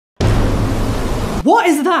What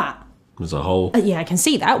is that? There's a hole. Yeah, I can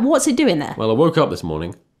see that. What's it doing there? Well, I woke up this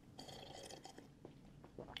morning.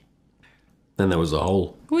 Then there was a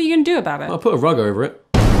hole. What are you going to do about it? I put a rug over it.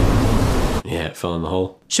 Yeah, it fell in the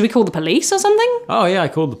hole. Should we call the police or something? Oh yeah, I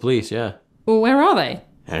called the police, yeah. Well, where are they?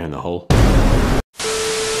 They're in the hole.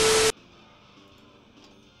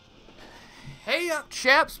 Hey up,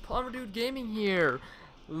 chaps! Plumber Dude Gaming here.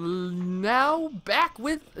 Now back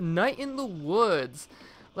with Night in the Woods.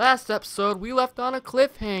 Last episode we left on a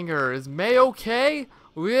cliffhanger. Is May okay?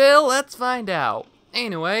 Well, let's find out.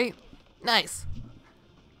 Anyway, nice.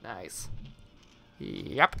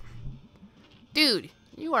 Yep. Dude,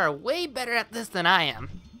 you are way better at this than I am.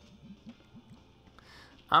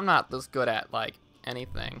 I'm not this good at, like,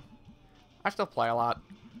 anything. I still play a lot.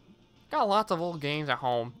 Got lots of old games at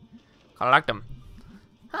home. Collect them.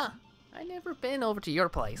 Huh. I never been over to your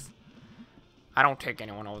place. I don't take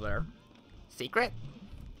anyone over there. Secret?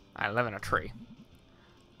 I live in a tree.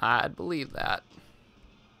 I'd believe that.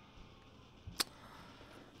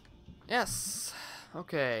 Yes.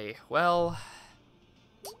 Okay, well...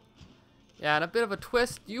 yeah, and a bit of a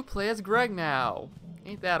twist, you play as Greg now.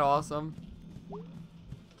 Ain't that awesome?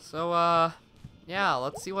 So, yeah,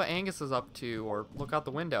 let's see what Angus is up to, or look out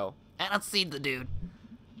the window. I don't see the dude.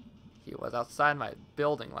 He was outside my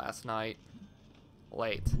building last night.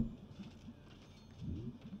 Late.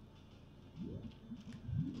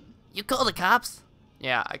 You called the cops?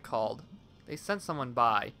 Yeah, I called. They sent someone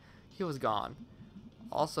by. He was gone.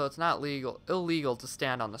 Also, it's not illegal to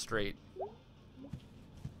stand on the street.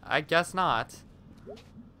 I guess not.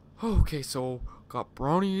 Okay, so got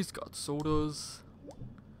brownies, got sodas.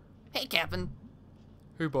 Hey, Captain.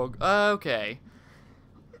 Hey, Bug. Okay.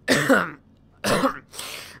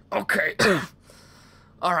 Okay.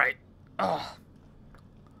 Alright.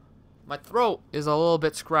 My throat is a little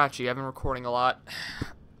bit scratchy. I've been recording a lot.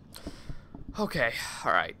 Okay,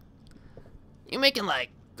 alright. You making like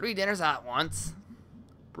 3 dinners at once?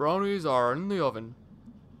 Brownies are in the oven.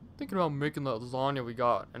 Thinking about making the lasagna we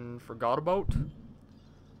got and forgot about.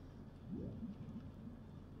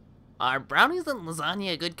 Are brownies and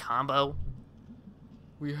lasagna a good combo?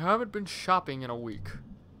 We haven't been shopping in a week.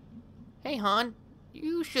 Hey, hon.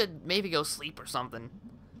 You should maybe go sleep or something.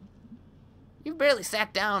 You've barely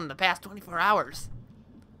sat down in the past 24 hours.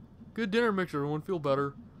 Good dinner makes everyone feel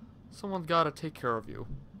better. Someone's gotta take care of you.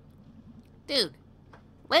 Dude,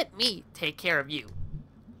 let me take care of you.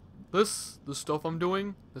 The stuff I'm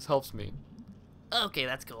doing, this helps me. Okay,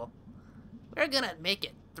 that's cool. We're gonna make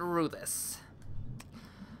it through this.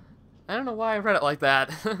 I don't know why I read it like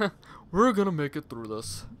that. We're gonna make it through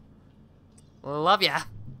this. Love ya.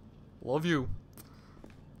 Love you.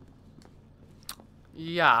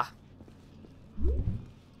 Yeah.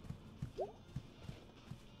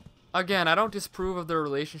 Again, I don't disapprove of their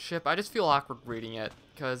relationship. I just feel awkward reading it.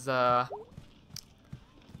 Because,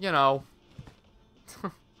 you know.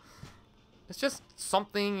 It's just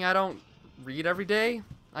something I don't read every day,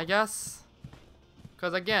 I guess.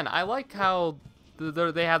 Because, again, I like how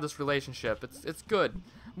they have this relationship. It's good.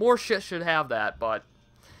 More shit should have that, but...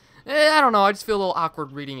 I don't know, I just feel a little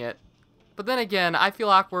awkward reading it. But then again, I feel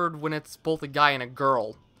awkward when it's both a guy and a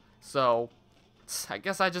girl. So, I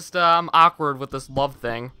guess I just, I'm awkward with this love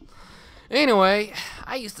thing. Anyway,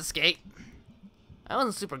 I used to skate. I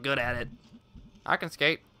wasn't super good at it. I can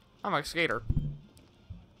skate. I'm a skater.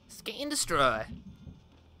 Skate and destroy.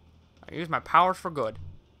 I use my powers for good.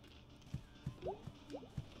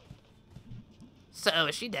 So,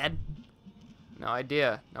 is she dead? No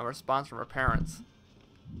idea. No response from her parents.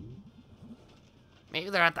 Maybe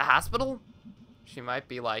they're at the hospital? She might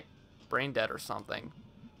be, like, brain dead or something.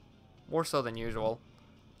 More so than usual.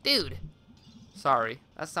 Dude! Sorry,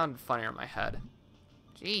 that sounded funnier in my head.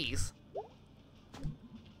 Jeez.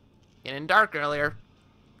 Getting dark earlier.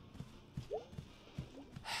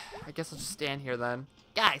 I guess I'll just stand here then.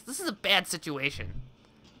 Guys, this is a bad situation.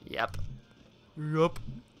 Yep. Yup.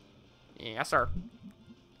 Yes, sir.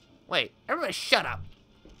 Wait, everybody shut up.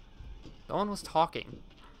 No one was talking.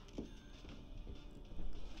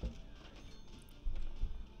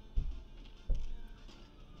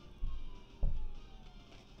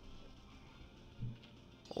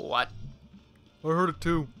 What? I heard it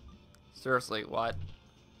too. Seriously, what?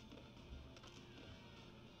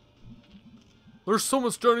 There's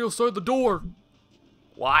someone standing outside the door.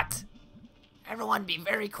 What? Everyone be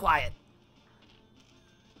very quiet.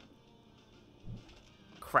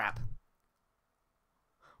 Crap.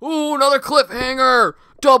 Ooh, another cliffhanger!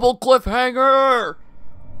 Double cliffhanger!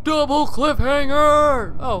 Double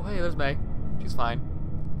cliffhanger! Oh, hey, there's May. She's fine.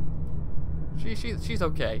 She's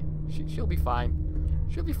okay. She'll be fine.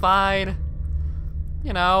 She'll be fine.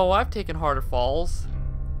 You know, I've taken harder falls.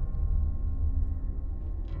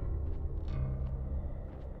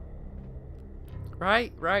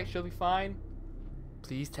 Right, she'll be fine.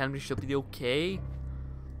 Please tell me she'll be okay.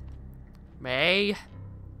 May,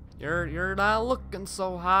 you're not looking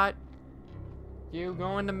so hot. You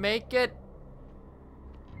going to make it?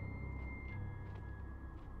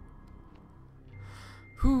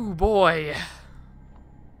 Whew, boy.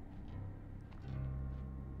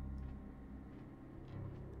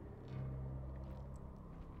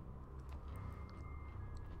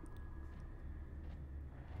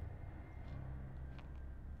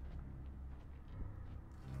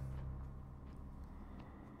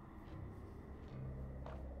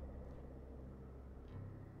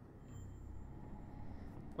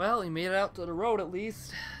 Well, he made it out to the road at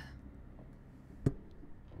least.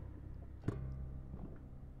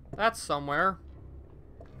 That's somewhere.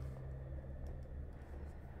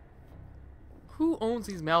 Who owns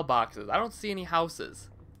these mailboxes? I don't see any houses.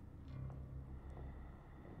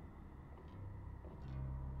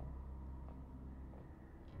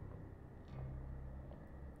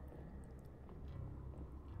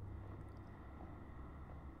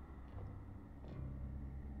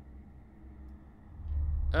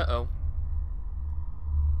 Uh-oh.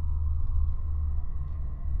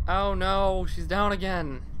 Oh no, she's down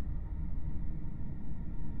again.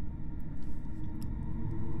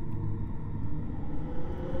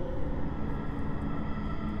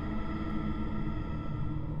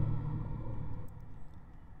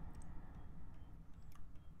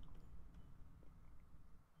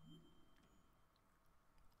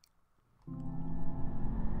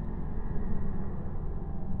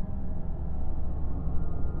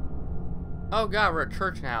 Oh god, we're at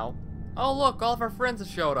church now. Oh look, all of our friends have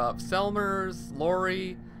showed up. Selmers,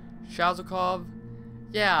 Lori, Shazukov.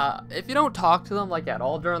 Yeah, if you don't talk to them like at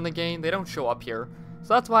all during the game, they don't show up here.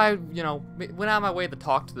 So that's why I, you know, went out of my way to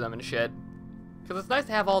talk to them and shit. Because it's nice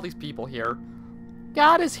to have all these people here.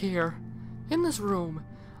 God is here, in this room.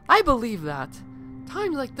 I believe that.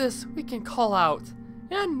 Times like this, we can call out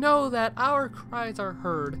and know that our cries are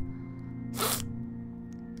heard.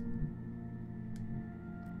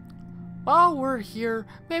 While we're here,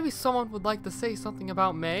 maybe someone would like to say something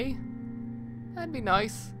about May. That'd be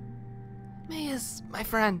nice. May is my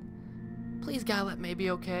friend. Please God, let May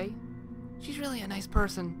be okay. She's really a nice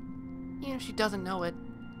person, even if she doesn't know it.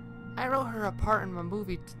 I wrote her a part in my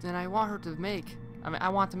movie that I want her to make. I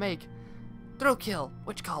want to make. Throw kill,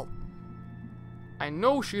 witch cult. I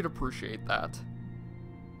know she'd appreciate that.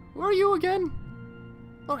 Who are you again?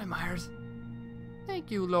 Lori Myers.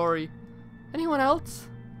 Thank you, Lori. Anyone else?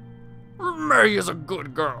 May is a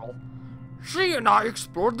good girl. She and I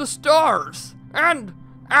explored the stars, and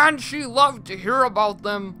she loved to hear about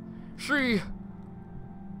them.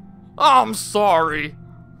 I'm sorry.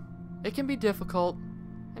 It can be difficult.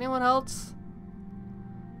 Anyone else?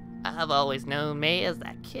 I've always known May as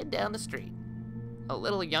that kid down the street. A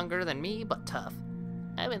little younger than me, but tough.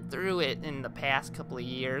 I've been through it in the past couple of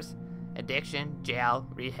years. Addiction, jail,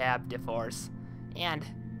 rehab, divorce. And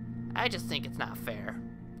I just think it's not fair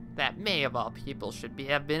that May of all people should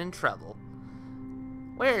have been in trouble.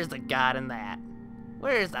 Where's the God in that?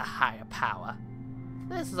 Where's the higher power?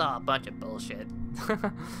 This is all a bunch of bullshit.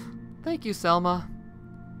 Thank you, Selma.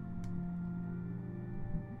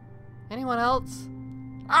 Anyone else?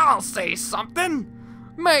 I'll say something.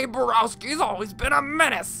 May Borowski's always been a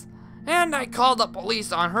menace, and I called the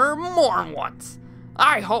police on her more than once.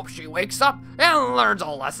 I hope she wakes up and learns a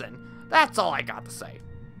lesson. That's all I got to say.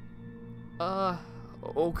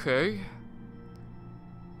 Okay.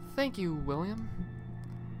 Thank you, William.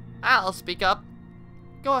 I'll speak up.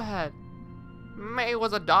 Go ahead. May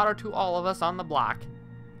was a daughter to all of us on the block.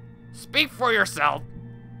 Speak for yourself.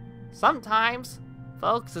 Sometimes,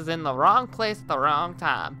 folks is in the wrong place at the wrong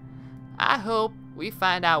time. I hope we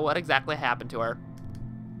find out what exactly happened to her.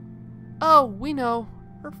 Oh, we know.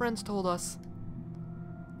 Her friends told us.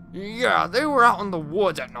 Yeah, they were out in the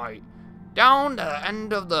woods at night, down the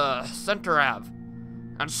end of the Center Ave.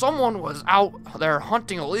 And someone was out there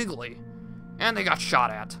hunting illegally, and they got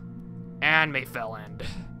shot at. And May fell in.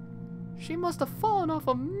 She must have fallen off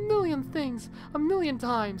a million things, a million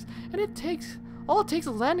times, and all it takes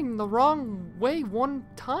is landing the wrong way one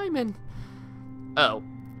time and... Oh.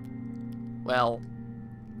 Well,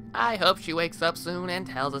 I hope she wakes up soon and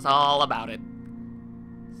tells us all about it.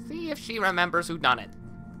 See if she remembers who done it.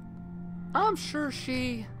 I'm sure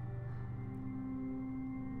she...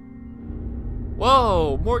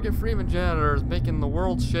 Whoa, Morgan Freeman janitor is making the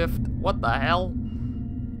world shift. What the hell?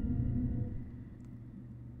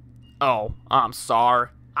 Oh, I'm sorry.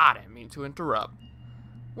 I didn't mean to interrupt.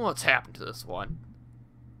 What's happened to this one?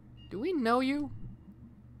 Do we know you?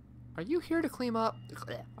 Are you here to clean up?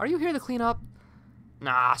 Are you here to clean up?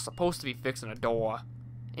 Nah, supposed to be fixing a door.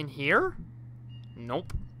 In here?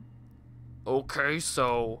 Nope. Okay,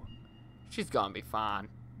 so she's gonna be fine.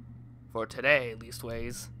 For today,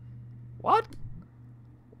 leastways. What?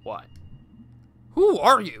 What? Who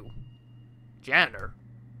are you? Janitor.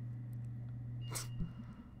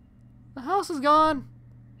 The house is gone.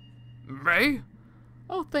 May?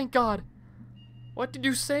 Oh, thank God. What did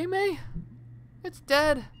you say, May? It's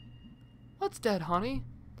dead. What's dead, honey?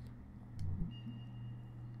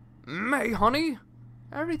 May, honey?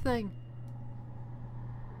 Everything.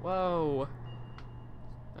 Whoa.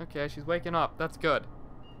 Okay, she's waking up. That's good.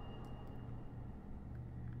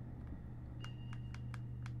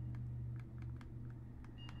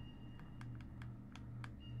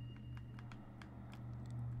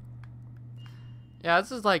 Yeah,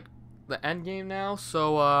 this is like the end game now,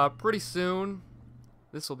 so pretty soon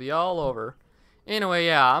this will be all over. Anyway,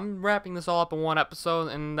 yeah, I'm wrapping this all up in one episode,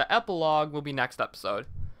 and the epilogue will be next episode.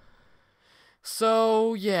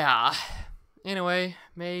 So, yeah. Anyway,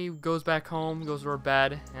 May goes back home, goes to her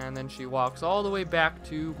bed, and then she walks all the way back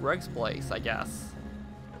to Greg's place, I guess.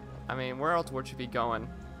 I mean, where else would she be going?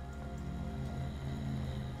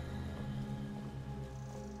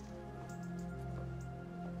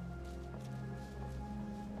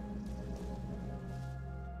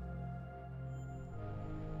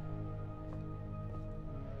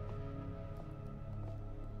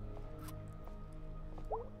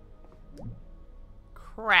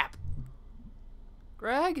 Crap.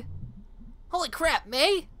 Greg? Holy crap,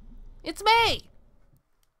 May! It's May!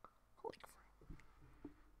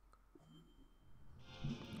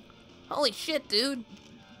 Holy shit, dude.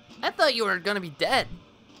 I thought you were gonna be dead.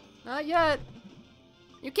 Not yet.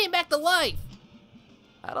 You came back to life.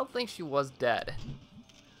 I don't think she was dead.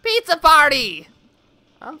 Pizza party!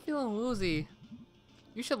 I'm feeling woozy.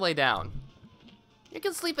 You should lay down. You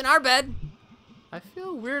can sleep in our bed. I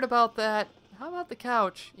feel weird about that. How about the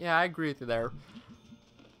couch? Yeah, I agree with you there.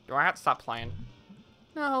 Do I have to stop playing?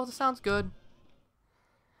 No, this sounds good.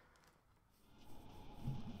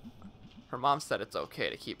 Her mom said it's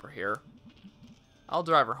okay to keep her here. I'll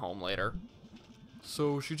drive her home later.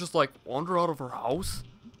 So she just like wandered out of her house?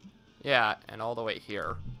 Yeah, and all the way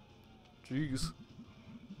here. Jeez.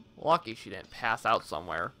 Lucky she didn't pass out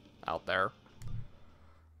somewhere out there.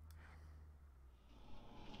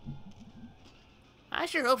 I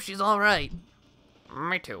sure hope she's alright.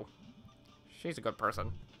 Me too. She's a good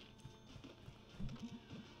person.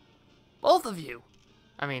 Both of you.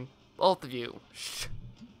 I mean, both of you. Shh.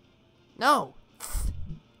 No.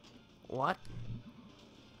 What?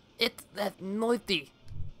 It's that noisy.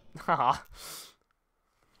 Haha.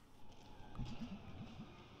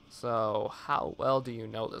 So, how well do you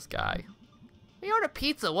know this guy? We order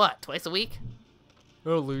pizza, what, twice a week?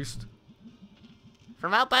 At least.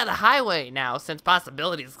 From out by the highway now, since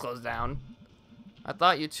Possibilities closed down. I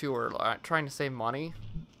thought you two were trying to save money.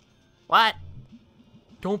 What?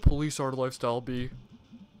 Don't police our lifestyle, B.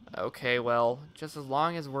 Okay, well, just as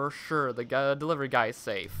long as we're sure the delivery guy is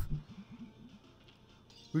safe.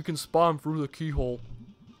 We can spot him through the keyhole.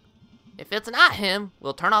 If it's not him,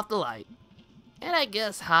 we'll turn off the light. And I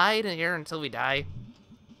guess hide in here until we die.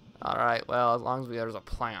 Alright, well, as long as there's a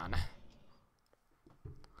plan.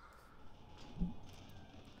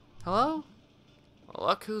 Hello? Well,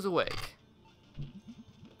 look who's awake.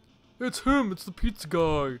 It's him, it's the pizza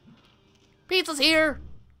guy. Pizza's here!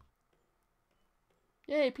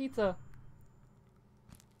 Yay, pizza.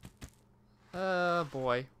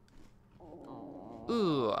 Boy.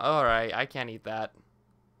 Ooh, alright, I can't eat that.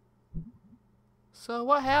 So,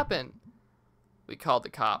 what happened? We called the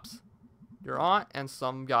cops. Your aunt and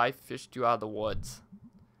some guy fished you out of the woods.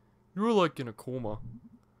 You were like in a coma.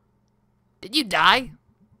 Did you die?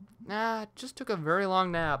 Nah, just took a very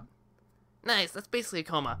long nap. Nice, that's basically a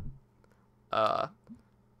coma.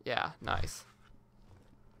 Yeah, nice.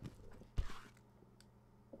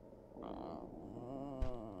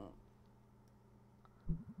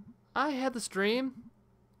 I had this dream.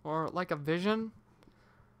 Or like a vision.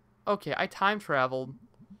 Okay, I time traveled.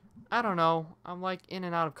 I don't know. I'm like in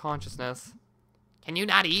and out of consciousness. Can you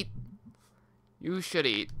not eat? You should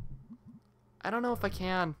eat. I don't know if I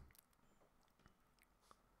can.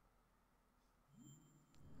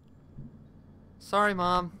 Sorry,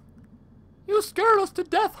 Mom. You scared us to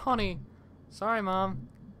death, honey. Sorry, Mom.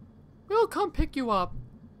 We'll come pick you up.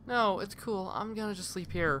 No, it's cool. I'm gonna just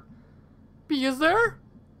sleep here. B is there?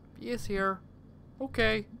 B is here.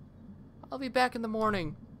 Okay. I'll be back in the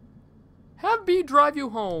morning. Have B drive you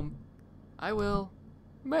home. I will.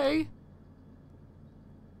 May.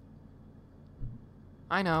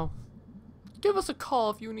 I know. give us a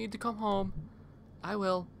call if you need to come home. I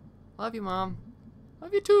will. Love you, Mom.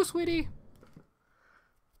 Love you too, sweetie.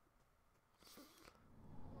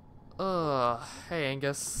 Hey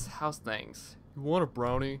Angus, how's things? You want a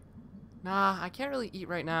brownie? Nah, I can't really eat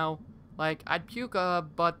right now. Like, I'd puke,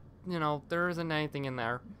 but, you know, there isn't anything in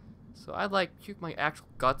there. So I'd, like, puke my actual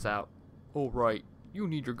guts out. Oh, right. You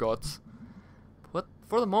need your guts. But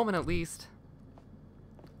for the moment, at least.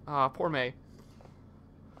 Ah, poor May.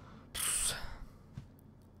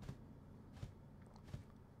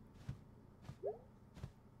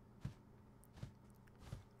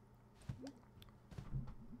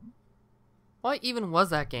 What even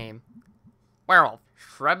was that game? Werewolf,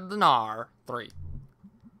 Shred the Gnar 3.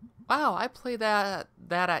 Wow, I played that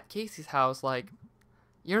at Casey's house, like,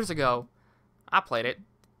 years ago. I played it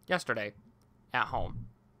yesterday at home.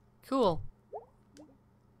 Cool.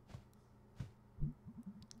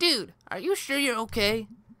 Dude, are you sure you're okay?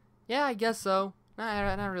 Yeah, I guess so.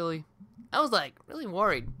 Not really. I was, like, really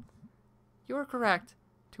worried. You were correct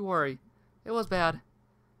to worry. It was bad.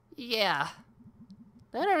 Yeah.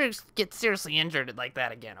 Don't ever get seriously injured like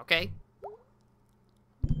that again, okay?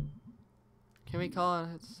 Can we call it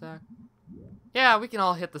hit the sack? Yeah, we can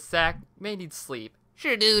all hit the sack. May need sleep.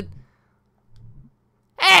 Sure, dude.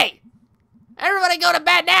 Hey! Everybody go to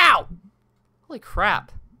bed now! Holy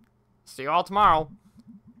crap. See you all tomorrow.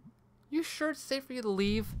 You sure it's safe for you to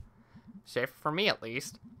leave? Safe for me, at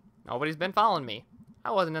least. Nobody's been following me.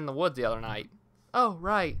 I wasn't in the woods the other night. Oh,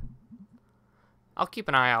 right. I'll keep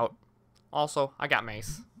an eye out. Also, I got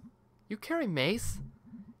mace. You carry mace?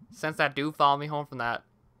 Since that dude followed me home from that,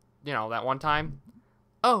 you know, that one time.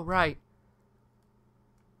 Oh, right.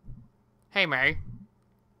 Hey, Mary.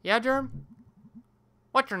 Yeah, Germ?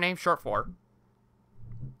 What's your name short for?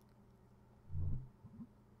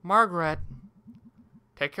 Margaret.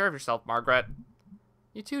 Take care of yourself, Margaret.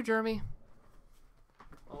 You too, Jeremy.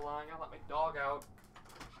 Hold on, I gotta let my dog out.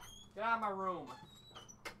 Get out of my room.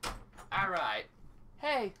 Alright.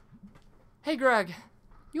 Hey. Hey, Greg.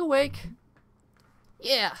 You awake?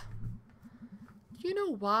 Yeah. Do you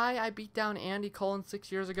know why I beat down Andy Cullen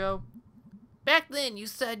 6 years ago? Back then, you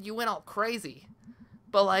said you went all crazy.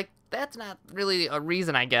 But, like, that's not really a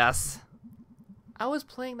reason, I guess. I was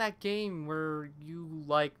playing that game where you,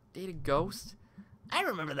 like, dated Ghost. I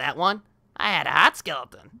remember that one. I had a hot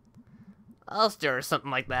skeleton. Ulster or something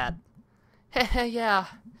like that. Heh, yeah.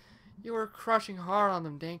 You were crushing hard on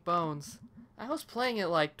them dank bones. I was playing it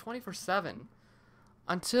like 24/7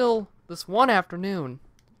 until this one afternoon,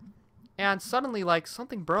 and suddenly, like,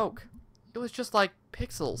 something broke. It was just like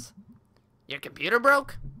pixels. Your computer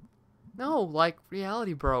broke? No, like,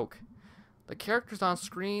 reality broke. The characters on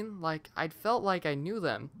screen, like, I felt like I knew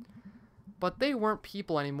them, but they weren't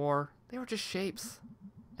people anymore. They were just shapes,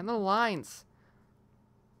 and the lines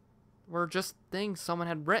were just things someone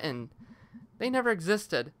had written. They never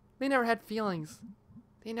existed. They never had feelings.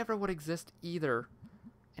 They never would exist either.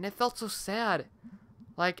 And it felt so sad.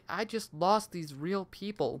 Like, I just lost these real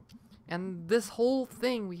people. And this whole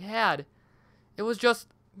thing we had, it was just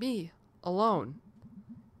me, alone.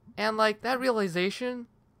 And, like, that realization,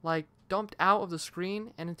 like, dumped out of the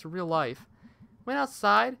screen and into real life. Went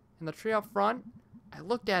outside, in the tree out front. I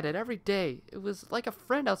looked at it every day. It was like a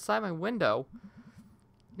friend outside my window.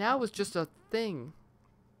 Now it was just a thing.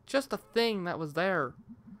 Just a thing that was there.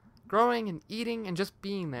 Growing and eating and just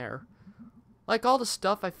being there. Like, all the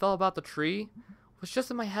stuff I felt about the tree was just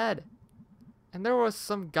in my head. And there was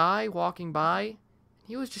some guy walking by, and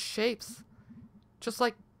he was just shapes. Just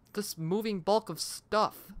like this moving bulk of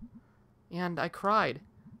stuff. And I cried,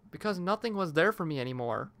 because nothing was there for me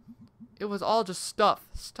anymore. It was all just stuff.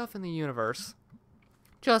 Stuff in the universe.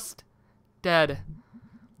 Just dead.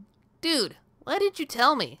 Dude, why didn't you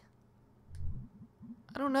tell me?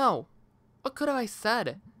 I don't know. What could have I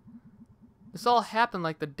said? This all happened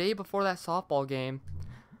like the day before that softball game.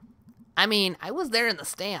 I mean, I was there in the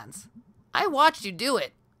stands. I watched you do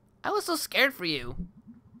it. I was so scared for you.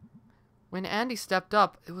 When Andy stepped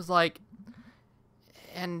up, it was like...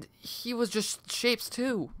 And he was just shapes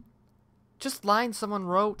too. Just lines someone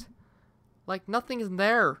wrote. Like nothing is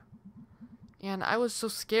there. And I was so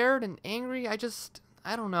scared and angry, I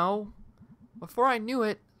don't know. Before I knew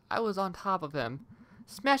it, I was on top of him.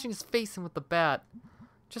 Smashing his face in with the bat.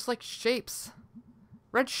 Just like shapes.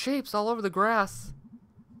 Red shapes all over the grass.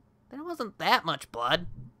 There wasn't that much blood.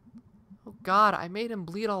 Oh God, I made him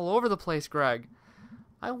bleed all over the place, Greg.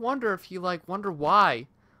 I wonder if he, like, wonder why.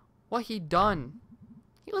 What he'd done.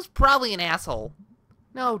 He was probably an asshole.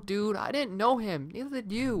 No, dude, I didn't know him. Neither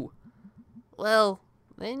did you. Well,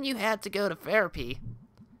 then you had to go to therapy.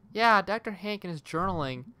 Yeah, Dr. Hank and his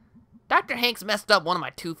journaling. Dr. Hank's messed up one of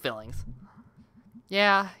my tooth fillings.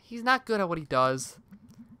 Yeah, he's not good at what he does.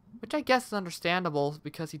 Which I guess is understandable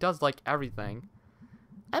because he does like everything.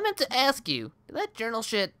 I meant to ask you, did that journal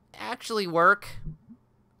shit actually work?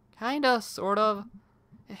 Kinda, sort of.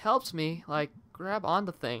 It helps me, like, grab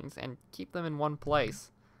onto things and keep them in one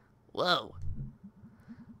place. Whoa.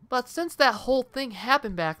 But since that whole thing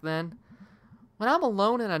happened back then, when I'm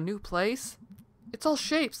alone in a new place, it's all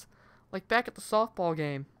shapes, like back at the softball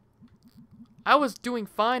game. I was doing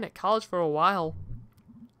fine at college for a while.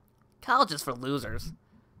 College is for losers.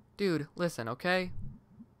 Dude, listen, okay?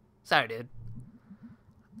 Sorry, dude.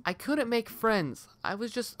 I couldn't make friends. I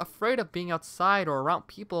was just afraid of being outside or around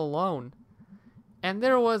people alone. And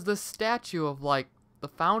there was this statue of, like, the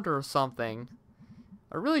founder or something.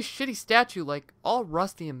 A really shitty statue, like, all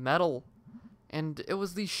rusty and metal. And it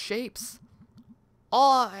was these shapes.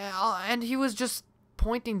 And he was just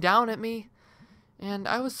pointing down at me. And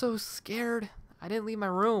I was so scared, I didn't leave my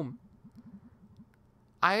room.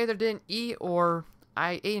 I either didn't eat or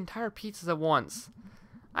I ate entire pizzas at once.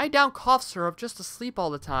 I downed cough syrup just to sleep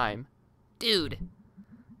all the time. Dude.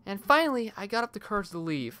 And finally, I got up the courage to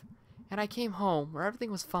leave. And I came home where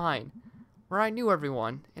everything was fine. Where I knew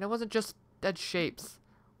everyone. And it wasn't just dead shapes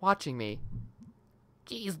watching me.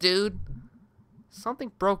 Jeez, dude.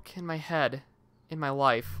 Something broke in my head. In my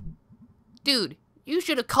life. Dude, you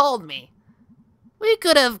should have called me. We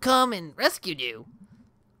could have come and rescued you.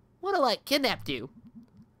 Would have, like, kidnapped you.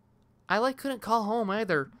 I, like, couldn't call home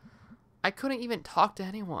either. I couldn't even talk to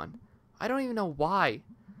anyone. I don't even know why.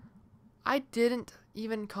 I didn't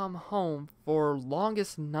even come home for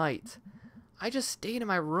longest night. I just stayed in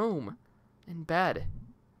my room. In bed.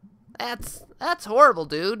 That's horrible,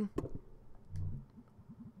 dude.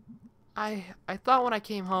 I thought when I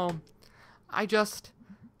came home, I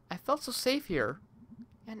felt so safe here.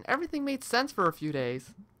 And everything made sense for a few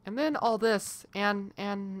days. And then all this, and...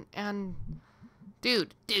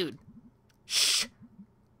 Dude. Shh.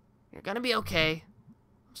 You're gonna be okay.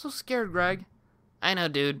 I'm so scared, Greg. I know,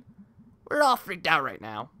 dude. We're all freaked out right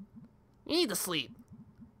now. You need to sleep.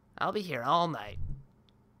 I'll be here all night.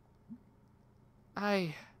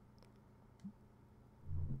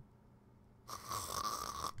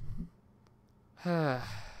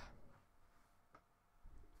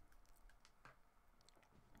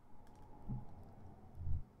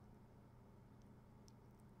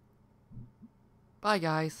 Bye,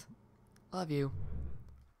 guys. Love you.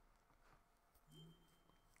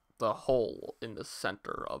 The hole in the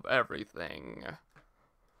center of everything.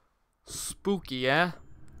 Spooky, eh?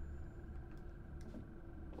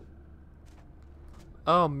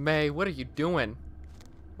 Oh, May, what are you doing?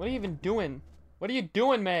 What are you even doing? What are you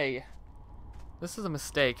doing, May? This is a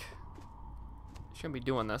mistake. You shouldn't be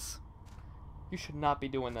doing this. You should not be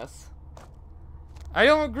doing this. I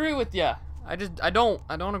don't agree with you. I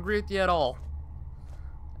don't agree with you at all.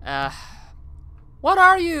 What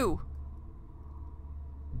are you?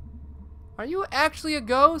 Are you actually a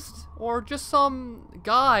ghost? Or just some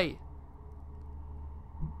guy?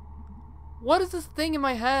 What is this thing in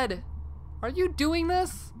my head? Are you doing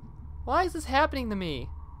this? Why is this happening to me?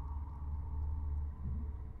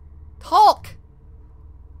 Talk!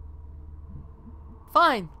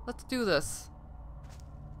 Fine, let's do this.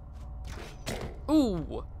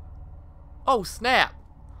 Ooh. Oh, snap.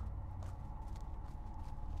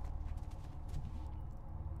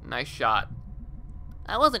 Nice shot.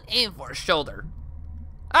 I wasn't aiming for his shoulder.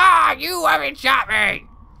 Ah, you haven't shot me!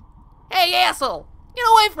 Hey, asshole! Get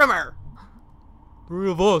away from her! 3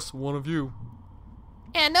 of us, 1 of you.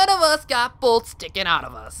 And none of us got bolts sticking out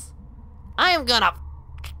of us. I am gonna...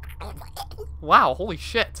 Wow, holy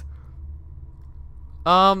shit.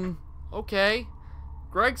 Okay.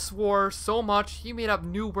 Greg swore so much he made up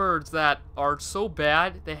new words that are so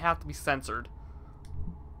bad they have to be censored.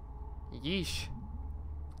 Yeesh.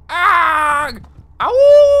 Arrgh!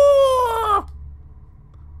 Ow!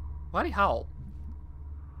 Why'd he howl?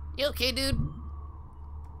 You okay, dude?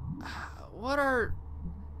 What are...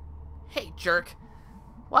 Hey, jerk.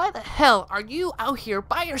 Why the hell are you out here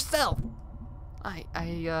by yourself? I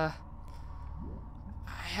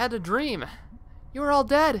had a dream. You were all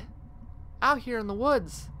dead. Out here in the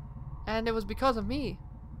woods. And it was because of me.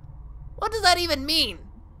 What does that even mean?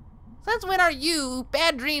 Since when are you,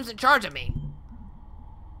 bad dreams, in charge of me?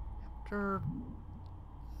 After...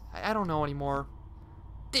 I don't know anymore.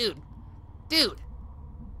 Dude. You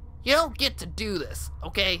don't get to do this,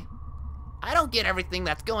 okay? I don't get everything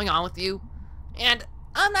that's going on with you. And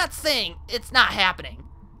I'm not saying it's not happening.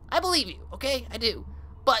 I believe you, okay? I do.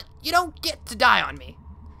 But you don't get to die on me.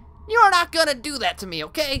 You're not gonna do that to me,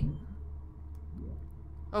 okay?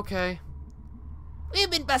 Okay.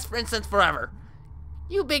 We've been best friends since forever.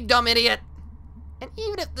 You big dumb idiot. And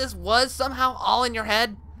even if this was somehow all in your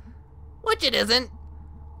head, which it isn't,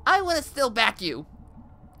 I would still back you.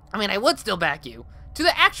 I would still back you to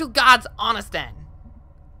the actual God's honest end.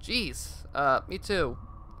 Jeez, me too.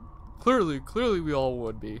 Clearly we all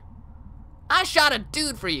would be. I shot a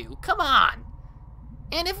dude for you, come on.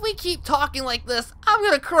 And if we keep talking like this, I'm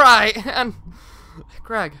gonna cry, and...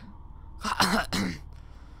 Greg.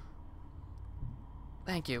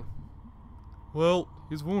 Thank you. Well,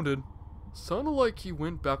 he's wounded. Sounded like he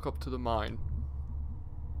went back up to the mine.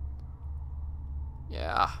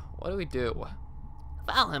 Yeah, what do we do?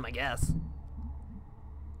 Follow him, I guess.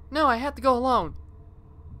 No, I had to go alone.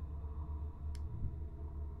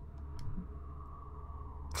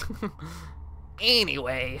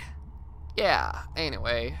 Anyway. Yeah,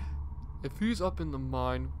 anyway. If he's up in the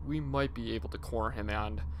mine, we might be able to corner him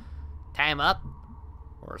and... tie him up?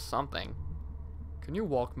 Or something. Can you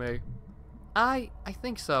walk, May? I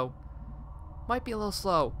think so. Might be a little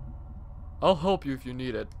slow. I'll help you if you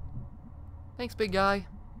need it. Thanks, big guy.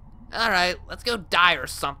 Alright, let's go die or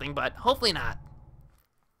something, but hopefully not.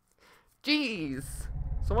 Jeez.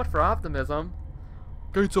 So much for optimism.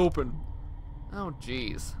 Gates open. Oh,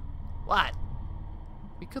 jeez. What?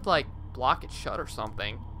 We could, like, block it shut or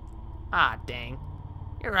something. Ah, dang.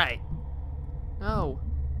 You're right. No.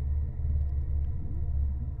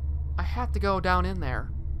 I have to go down in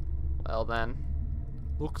there. Well, then.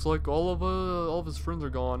 Looks like all of his friends are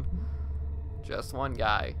gone. Just one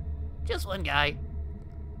guy. Just one guy.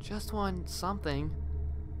 Just one something.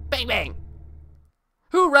 Bang, bang!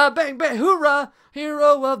 Hoorah, bang, bang, hoorah!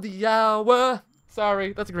 Hero of the hour.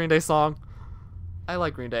 Sorry, that's a Green Day song. I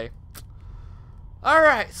like Green Day.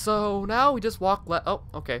 Alright, so now we just walk oh,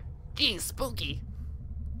 okay. Geez, spooky.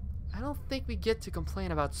 I don't think we get to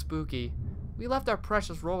complain about spooky. We left our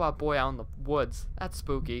precious robot boy out in the woods. That's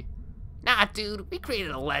spooky. Nah, dude, we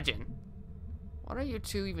created a legend. What are you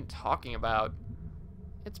two even talking about?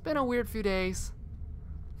 It's been a weird few days.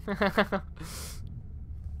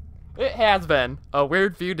 It has been a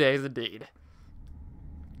weird few days indeed.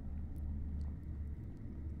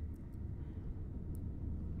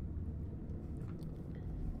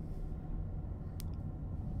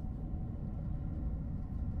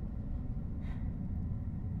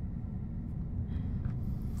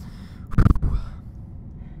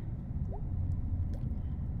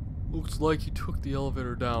 Looks like he took the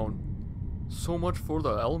elevator down. So much for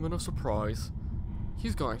the element of surprise.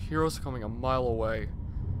 He's gonna hear us coming a mile away.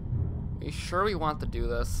 You sure we want to do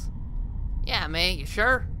this? Yeah, May, you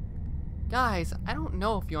sure? Guys, I don't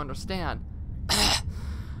know if you understand.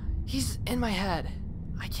 He's in my head.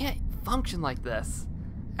 I can't function like this.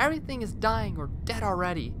 Everything is dying or dead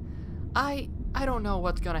already. I don't know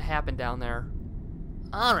what's gonna happen down there.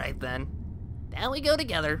 Alright then. Down we go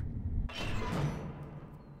together.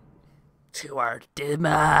 To our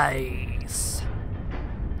demise.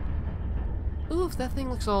 Oof, that thing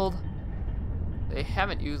looks old. They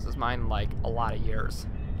haven't used this mine in like a lot of years.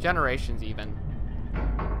 Generations even.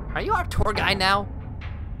 Are you our tour guide now?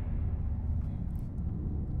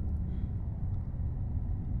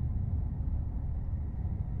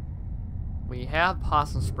 We have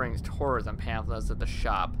Possum Springs tourism pamphlets at the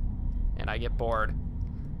shop, and I get bored.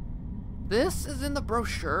 This is in the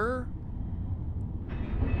brochure?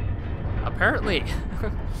 Apparently.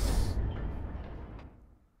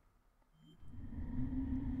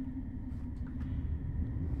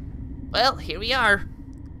 Well, here we are.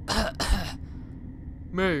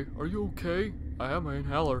 May, are you okay? I have my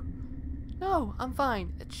inhaler. No, I'm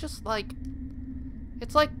fine. It's just like...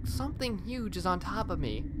 it's like something huge is on top of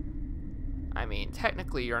me. I mean,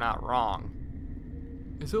 technically you're not wrong.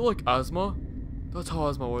 Is it like asthma? That's how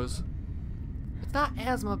asthma was. It's not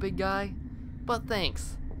asthma, big guy. But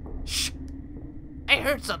thanks. Shh! I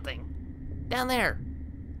heard something. Down there.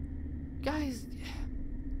 Guys...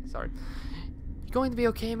 sorry. You going to be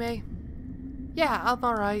okay, May? Yeah, I'm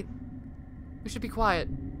alright. We should be quiet.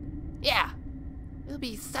 Yeah. We'll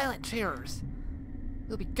be silent terrors.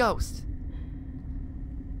 We'll be ghosts.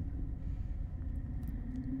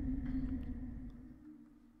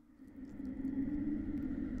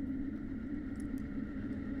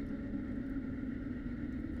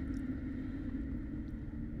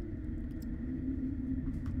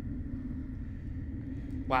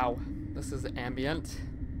 Wow, this is ambient.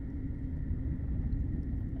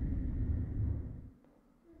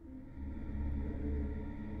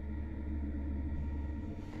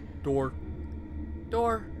 Door.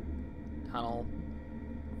 Door. Tunnel.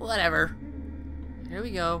 Whatever. Here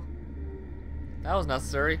we go. That was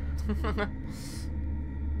necessary.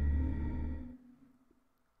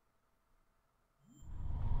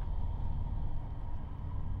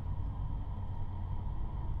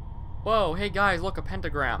 Whoa, hey guys, look, a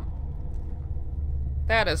pentagram.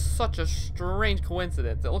 That is such a strange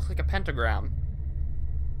coincidence. It looks like a pentagram.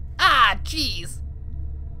 Ah, jeez.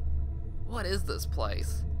 What is this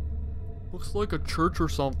place? Looks like a church or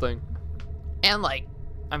something. And like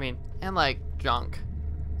junk.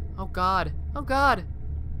 Oh God. Oh God.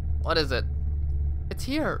 What is it? It's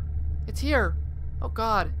here. It's here. Oh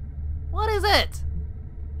God. What is it?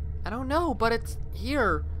 I don't know, but it's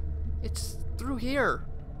here. It's through here.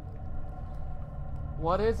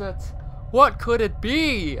 What is it? What could it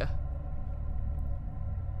be?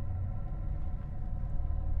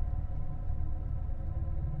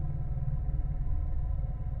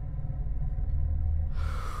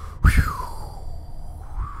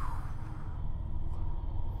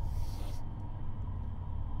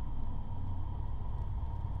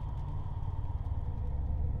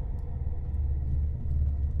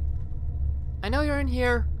 I know you're in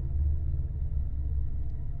here.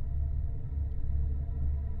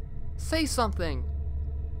 Say something.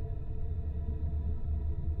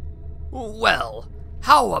 Well,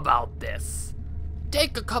 how about this?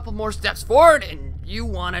 Take a couple more steps forward and you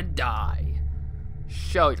wanna die.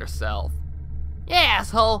 Show yourself. Yeah,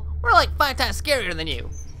 asshole. We're like 5 times scarier than you.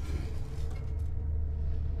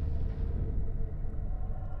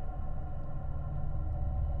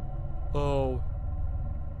 Oh.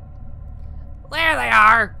 There they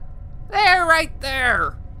are. They're right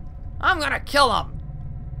there. I'm gonna kill them.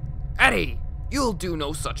 Eddie, you'll do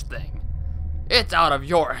no such thing. It's out of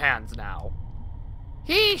your hands now.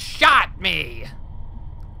 He shot me.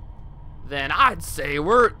 Then I'd say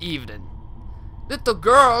we're even. Little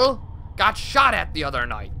girl got shot at the other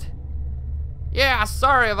night. Yeah,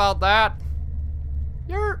 sorry about that.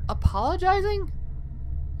 You're apologizing?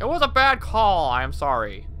 It was a bad call, I'm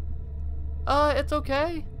sorry. It's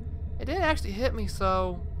okay. It didn't actually hit me,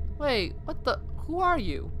 so... Wait, what the... Who are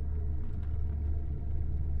you?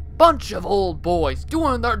 Bunch of old boys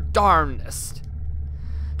doing their darndest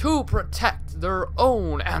to protect their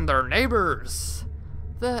own and their neighbors.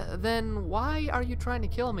 Then why are you trying to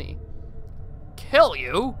kill me? Kill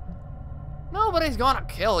you? Nobody's gonna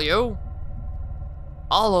kill you.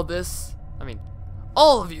 All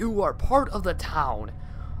of you are part of the town.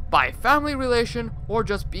 By family relation or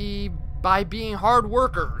just by being hard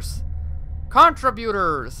workers.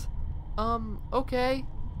 Contributors. Okay.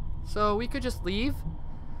 So we could just leave?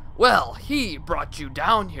 Well, he brought you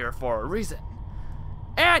down here for a reason.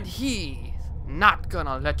 And he's not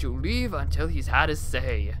gonna let you leave until he's had his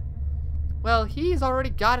say. Well, he's already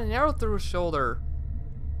got an arrow through his shoulder.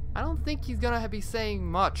 I don't think he's gonna be saying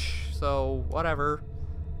much, so whatever.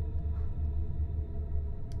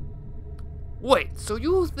 Wait, so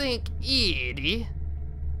you think Edie?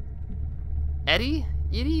 Edie?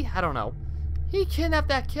 I don't know. He kidnapped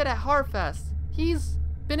that kid at Harfest. He's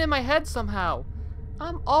been in my head somehow.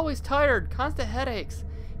 I'm always tired, constant headaches.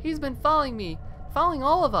 He's been following me, following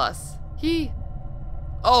all of us.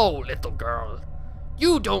 Oh, little girl.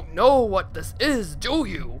 You don't know what this is, do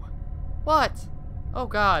you? What? Oh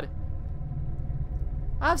God.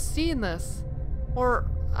 I've seen this. Or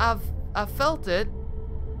I've felt it.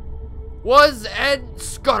 Was Ed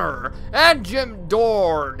Scudder and Jim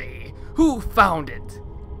Doherty who found it.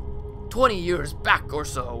 20 years back or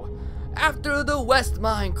so, after the West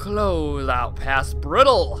Mine closed out past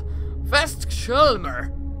Brittle,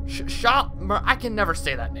 Vestschulmer, I can never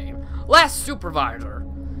say that name, last supervisor,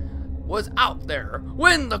 was out there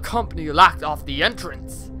when the company locked off the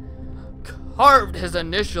entrance, carved his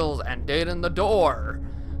initials and date in the door.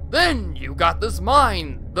 Then you got this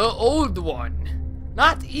mine, the old one.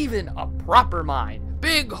 Not even a proper mine,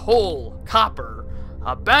 big hole, copper,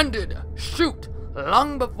 abandoned, chute,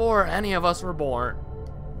 long before any of us were born.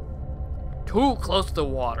 Too close to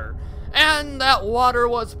water, and that water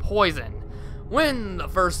was poison. When the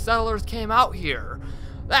first settlers came out here,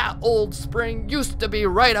 that old spring used to be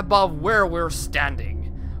right above where we're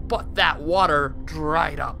standing, but that water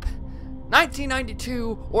dried up.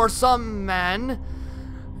 1992, or some men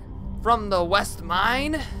from the West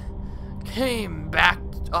Mine come back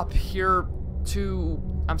up here to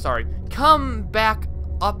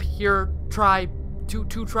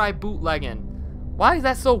try bootlegging. Why is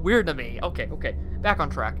that so weird to me? Okay, back on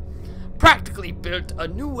track. Practically built a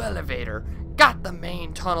new elevator, got the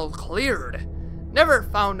main tunnel cleared. Never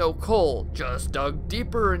found no coal, just dug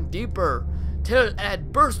deeper and deeper, till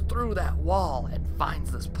Ed bursts through that wall and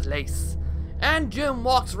finds this place. And Jim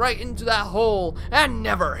walks right into that hole and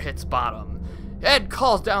never hits bottom. Ed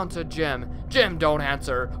calls down to Jim. Jim don't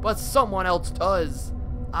answer, but someone else does.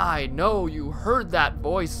 I know you heard that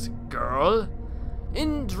voice, girl.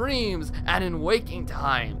 In dreams and in waking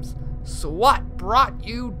times, So what brought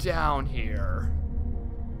you down here?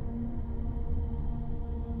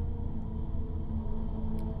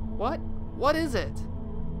 What? What is it?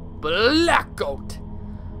 Black goat.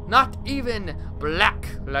 Not even black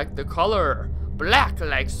like the color. Black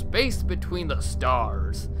like space between the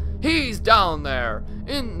stars. He's down there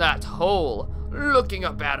in that hole looking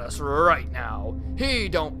up at us right now. He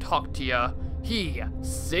don't talk to ya. He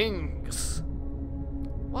sings.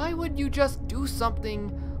 Why would you just do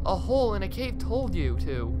something a hole in a cave told you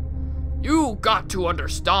to? You got to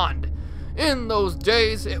understand. In those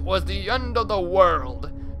days, it was the end of the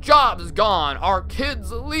world. Jobs gone, our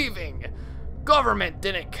kids leaving. Government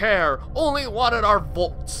didn't care, only wanted our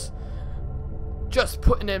votes. Just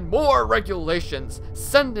putting in more regulations,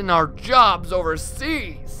 sending our jobs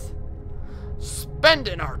overseas.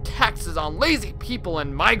 Spending our taxes on lazy people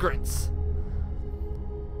and migrants.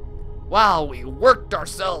 While we worked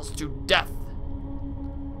ourselves to death.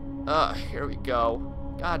 Here we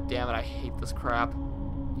go. God damn it, I hate this crap.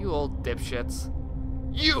 You old dipshits.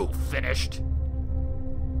 You finished.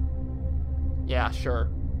 Yeah, sure.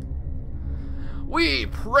 We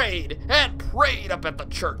prayed and prayed up at the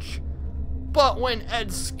church. But when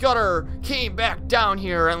Ed Scudder came back down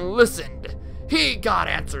here and listened, he got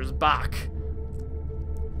answers back.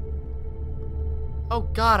 Oh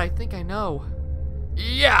God, I think I know.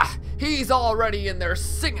 Yeah, he's already in there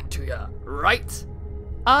singing to you, right?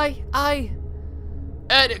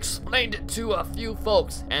 Ed explained it to a few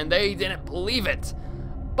folks, and they didn't believe it.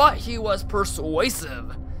 But he was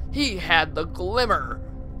persuasive. He had the glimmer.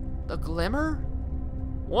 The glimmer?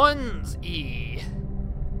 Onesie.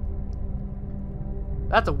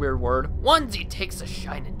 That's a weird word. Onesie takes a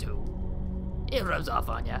shining to. It rubs off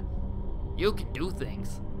on ya. You can do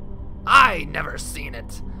things. I never seen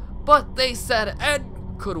it, but they said Ed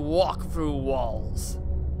could walk through walls.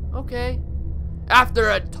 Okay. After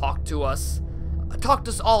Ed talked us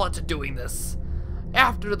all into doing this.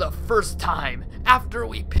 After the first time, after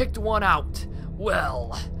we picked one out,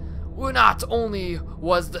 well, not only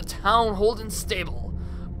was the town holding stable,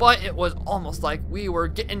 but it was almost like we were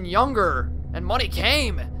getting younger, and money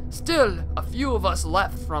came. Still, a few of us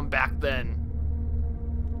left from back then.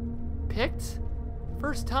 Picked?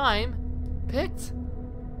 First time? Picked?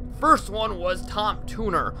 First one was Tom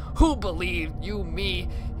Tuner, who believed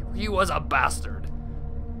he was a bastard.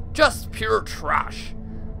 Just pure trash.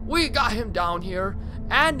 We got him down here,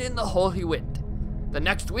 and in the hole he went. The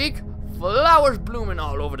next week, flowers blooming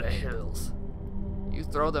all over the hills. You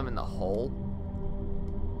throw them in the hole?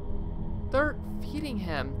 They're feeding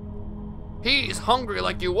him. He's hungry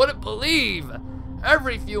like you wouldn't believe.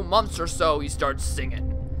 Every few months or so he starts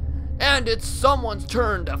singing. And it's someone's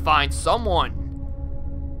turn to find someone.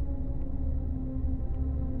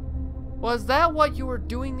 Was that what you were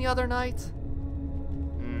doing the other night?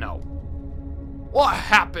 No. What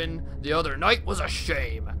happened the other night was a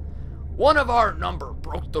shame. One of our number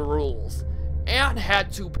broke the rules and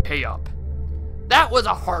had to pay up. That was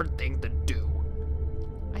a hard thing to do.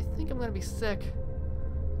 I think I'm gonna be sick.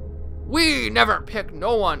 We never pick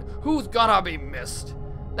no one who's gonna be missed.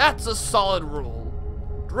 That's a solid rule.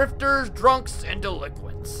 Drifters, drunks, and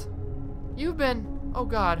delinquents. You've been... oh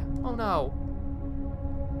God. Oh no.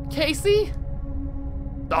 Casey?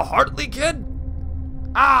 The Hartley kid?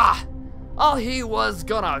 Ah! All he was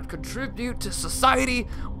gonna contribute to society,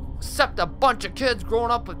 except a bunch of kids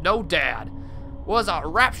growing up with no dad, was a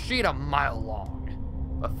rap sheet a mile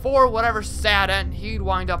long. Before whatever sad end he'd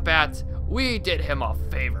wind up at, we did him a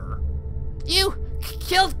favor. You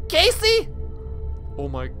killed Casey? Oh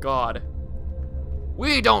my God.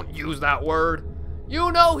 We don't use that word.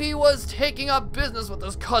 You know he was taking up business with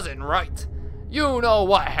his cousin, right? You know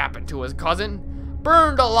what happened to his cousin?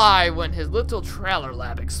 Burned alive when his little trailer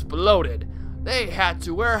lab exploded. They had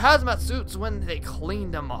to wear hazmat suits when they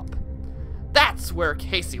cleaned him up. That's where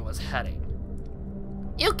Casey was heading.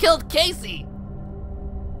 You killed Casey!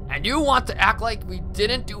 And you want to act like we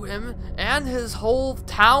didn't do him and his whole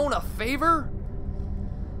town a favor?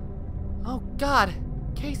 Oh God,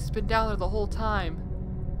 Casey's been down there the whole time.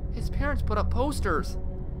 His parents put up posters.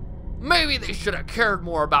 Maybe they should have cared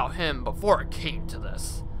more about him before it came to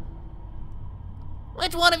this.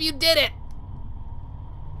 Which one of you did it?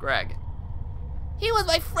 Greg. He was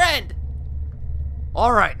my friend.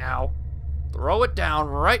 All right now. Throw it down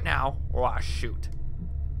right now or I'll shoot.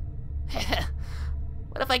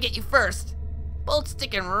 What if I get you first? Bolt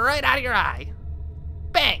sticking right out of your eye.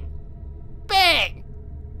 Bang! Bang!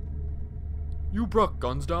 You brought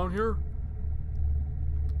guns down here?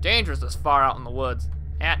 Dangerous this far out in the woods.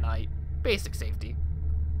 At night. Basic safety.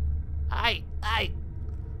 I...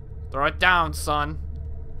 Throw it down, son.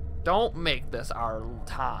 Don't make this our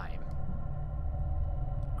time.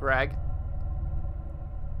 Greg.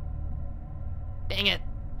 Dang it.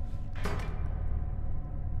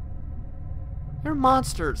 You're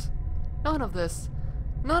monsters. None of this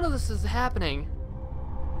is happening.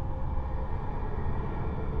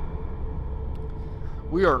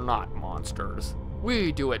 We are not monsters.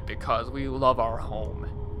 We do it because we love our home.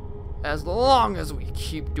 As long as we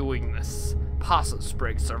keep doing this, Possum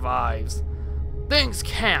Springs survives. Things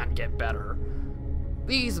can get better.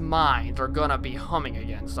 These mines are gonna be humming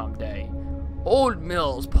again someday. Old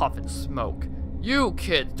mills puffing smoke. You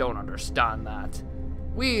kids don't understand that.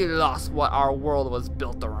 We lost what our world was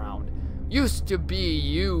built around. Used to be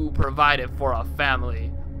you provided for a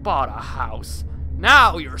family, bought a house.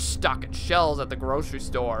 Now you're stuck in shelves at the grocery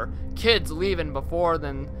store. Kids leaving before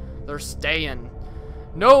then they're staying.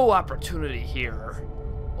 No opportunity here.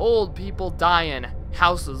 Old people dying,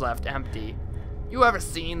 houses left empty. You ever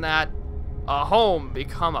seen that? A home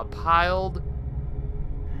become a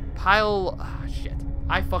shit.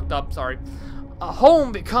 I fucked up, sorry. A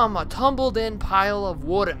home become a tumbled in pile of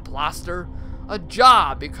wood and plaster. A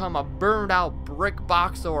job become a burned out brick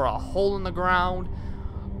box or a hole in the ground.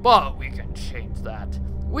 But we can change that.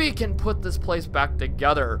 We can put this place back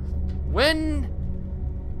together. Where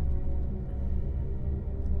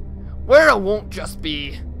it won't just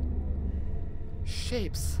be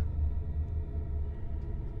shapes.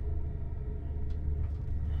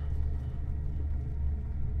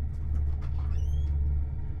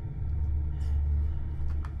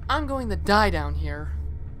 I'm going to die down here.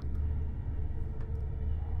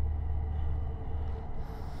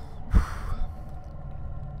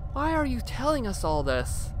 Why are you telling us all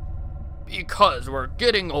this? Because we're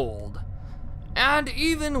getting old. And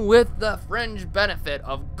even with the fringe benefit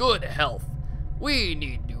of good health, we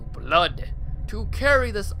need new blood to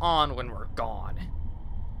carry this on when we're gone.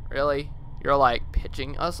 Really? You're like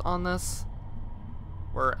pitching us on this?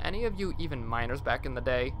 Were any of you even minors back in the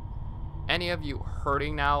day? Any of you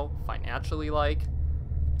hurting now financially like?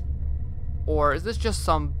 Or is this just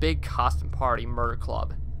some big costume party murder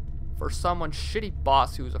club for someone's shitty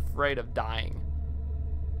boss who's afraid of dying?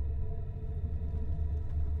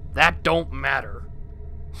 That don't matter.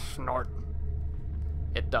 Snort.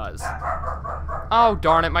 It does. Oh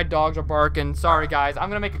darn it, my dogs are barking. Sorry guys, I'm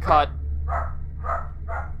gonna make a cut.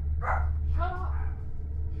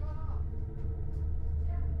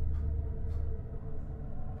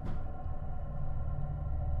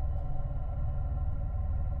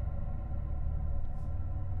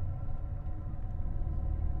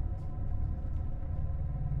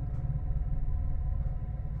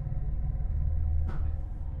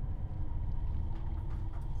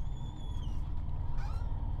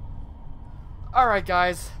 Alright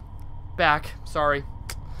guys, back, sorry.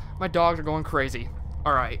 My dogs are going crazy.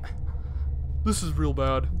 Alright. This is real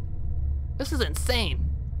bad. This is insane.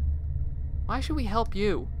 Why should we help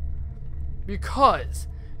you? Because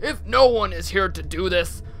if no one is here to do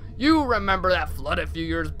this, you remember that flood a few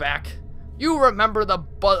years back? You remember the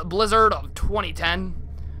blizzard of 2010?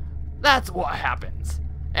 That's what happens.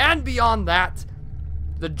 And beyond that,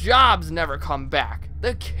 the jobs never come back.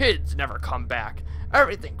 The kids never come back.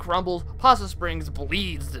 Everything crumbles, Possum Springs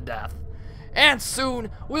bleeds to death. And soon,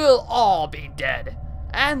 we'll all be dead.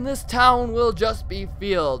 And this town will just be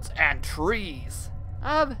fields and trees.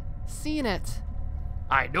 I've seen it.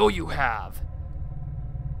 I know you have.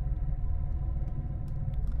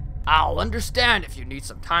 I'll understand if you need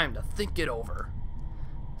some time to think it over.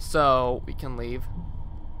 So, we can leave.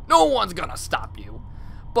 No one's gonna stop you.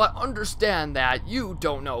 But understand that you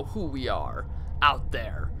don't know who we are out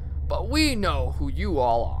there. But we know who you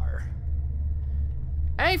all are.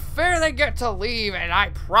 Ain't fair they get to leave and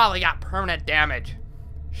I probably got permanent damage.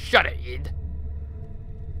 Shut it, Ed.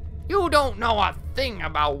 You don't know a thing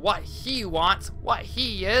about what he wants, what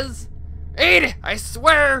he is. Ed, I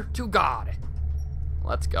swear to God.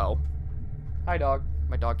 Let's go. Hi, dog.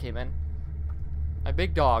 My dog came in. My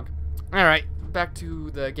big dog. Alright, back to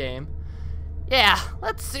the game. Yeah,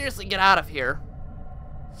 let's seriously get out of here.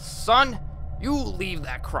 Son, you leave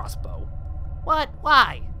that crossbow. What?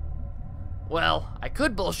 Why? Well, I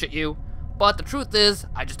could bullshit you, but the truth is,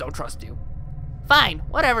 I just don't trust you. Fine,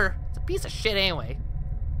 whatever. It's a piece of shit anyway.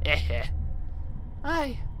 Eh.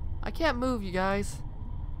 I can't move, you guys.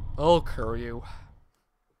 I'll carry you.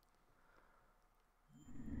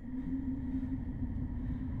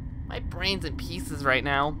 My brain's in pieces right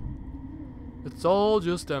now. It's all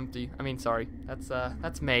just empty. I mean, sorry.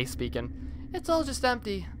 That's May speaking. It's all just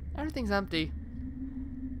empty. Everything's empty.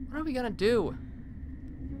 What are we gonna do?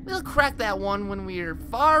 We'll crack that one when we're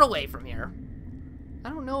far away from here. I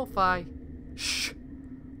don't know if I... Shh.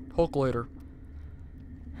 Talk later.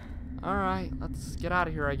 Alright, let's get out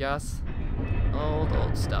of here, I guess.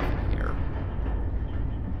 Old stuff in here.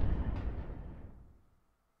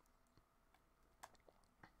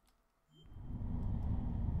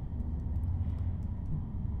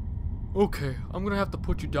 Okay, I'm gonna have to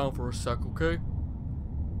put you down for a sec, okay?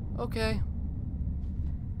 Okay.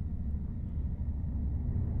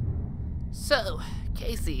 So,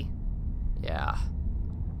 Casey. Yeah.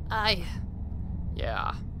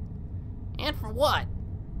 Yeah. And for what?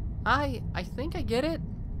 I think I get it.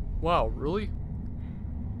 Wow, really?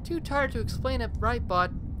 Too tired to explain it right,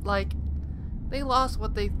 but, like, they lost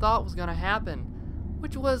what they thought was gonna happen,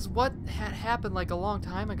 which was what had happened, like, a long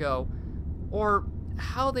time ago. Or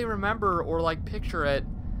how they remember or, like, picture it,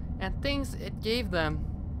 and things it gave them.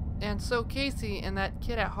 And so Casey and that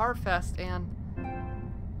kid at Harfest and...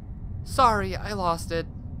 Sorry, I lost it.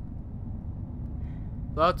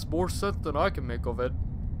 That's more sense than I can make of it.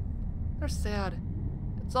 They're sad.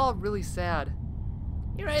 It's all really sad.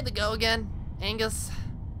 You ready to go again, Angus?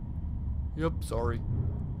 Yep, sorry.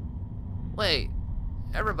 Wait,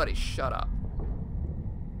 everybody shut up.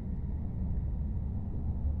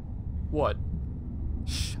 What?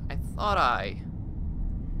 Shh, I thought I...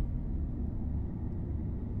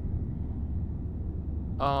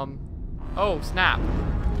 Oh, snap.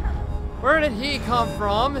 Where did he come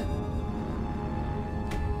from?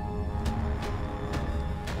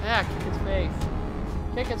 Yeah, kick his face.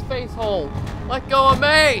 Kick his face hole. Let go of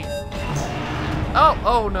me!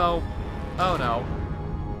 Oh no. Oh no.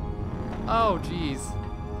 Oh, jeez.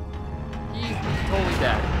 He's totally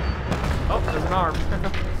dead. Oh, there's an arm.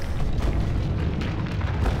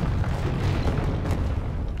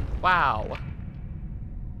 Wow.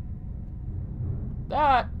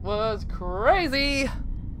 That was crazy!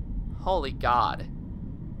 Holy God.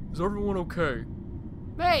 Is everyone okay?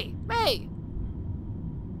 May!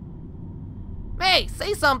 May,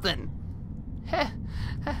 say something!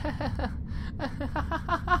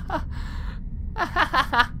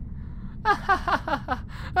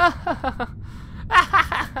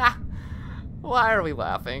 Why are we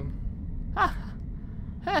laughing?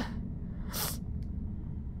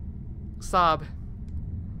 Sob.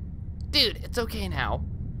 Dude, it's okay now.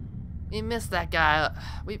 We missed that guy.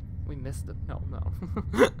 We missed it. No.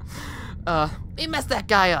 We messed that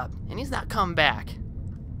guy up, and he's not coming back.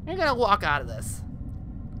 You're gonna walk out of this.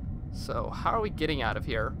 So, how are we getting out of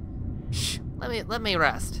here? Shh, let me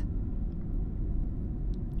rest.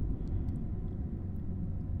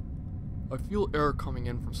 I feel air coming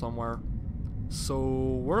in from somewhere. So,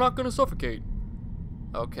 we're not gonna suffocate.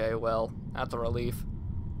 Okay, well, that's a relief.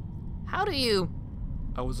 How do you...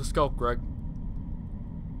 I was a scout, Greg.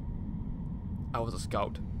 I was a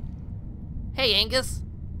scout. Hey, Angus.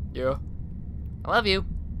 Yeah? I love you.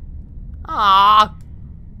 Ah.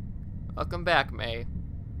 Welcome back, May.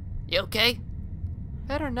 You okay?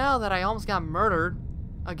 Better now that I almost got murdered.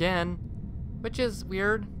 Again. Which is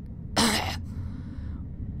weird.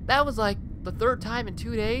 That was like the third time in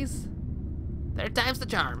 2 days. Third time's the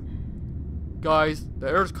charm. Guys, the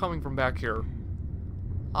air's coming from back here.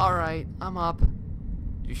 Alright, I'm up.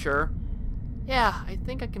 You sure? Yeah, I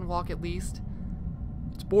think I can walk at least.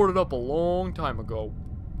 It's boarded up a long time ago.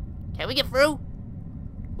 Can we get through?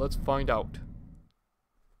 Let's find out.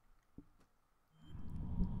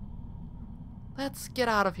 Let's get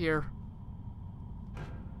out of here.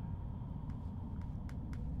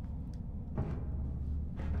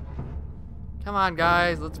 Come on,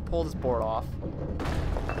 guys, let's pull this board off.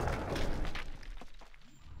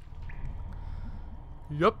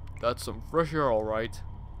 Yep, that's some fresh air, all right.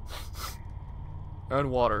 And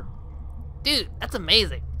water. Dude, that's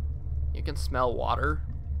amazing. You can smell water.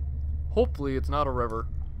 Hopefully it's not a river.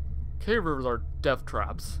 Cave rivers are death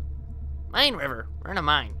traps. Mine river. We're in a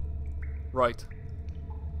mine. Right.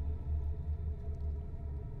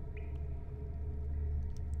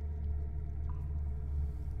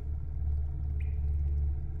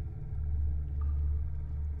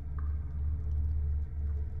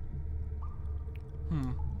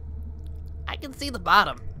 I can see the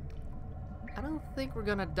bottom. I don't think we're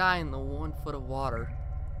gonna die in the 1 foot of water.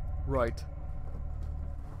 Right.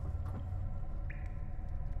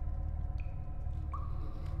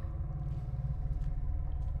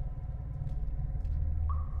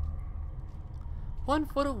 One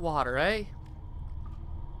foot of water, eh?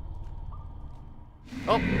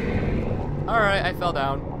 Oh. Alright, I fell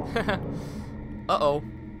down. Uh-oh.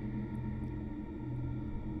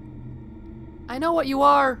 I know what you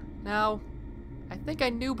are now. I think I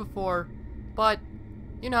knew before, but,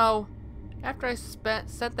 you know, after I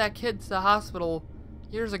sent that kid to the hospital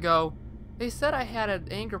years ago, they said I had an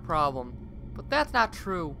anger problem, but that's not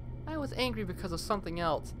true. I was angry because of something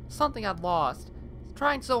else, something I'd lost.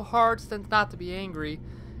 Trying so hard since not to be angry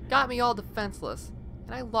got me all defenseless,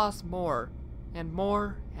 and I lost more, and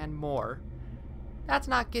more, and more. That's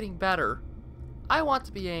not getting better. I want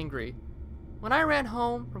to be angry. When I ran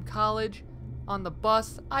home from college, on the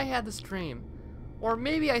bus, I had this dream. Or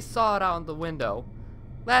maybe I saw it out the window.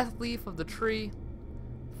 Last leaf of the tree,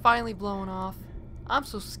 finally blown off. I'm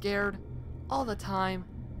so scared, all the time,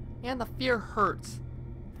 and the fear hurts.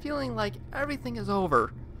 Feeling like everything is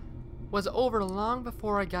over. Was over long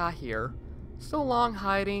before I got here. So long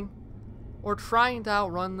hiding, or trying to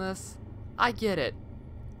outrun this. I get it.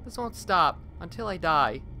 This won't stop until I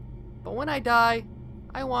die. But when I die,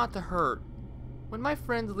 I want to hurt. When my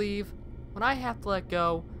friends leave, when I have to let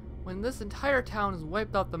go, when this entire town is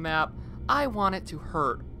wiped off the map, I want it to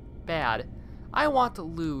hurt. Bad. I want to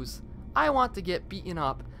lose. I want to get beaten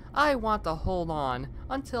up. I want to hold on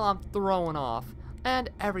until I'm thrown off and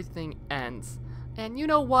everything ends. And you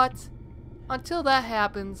know what? Until that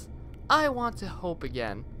happens, I want to hope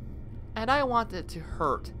again. And I want it to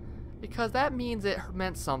hurt. Because that means it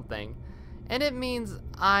meant something. And it means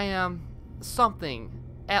I am something,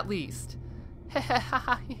 at least.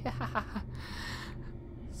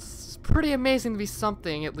 It's pretty amazing to be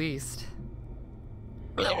something, at least.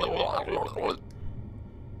 You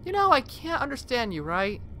know, I can't understand you,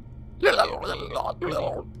 right?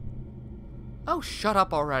 Oh, shut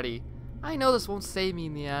up already. I know this won't save me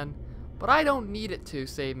in the end, but I don't need it to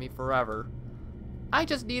save me forever. I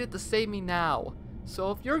just need it to save me now.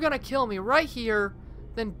 So if you're gonna kill me right here,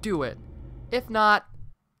 then do it. If not...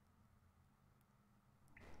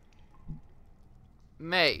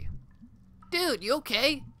 May. Dude, you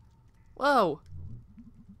okay? Whoa.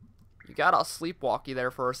 You got all sleepwalky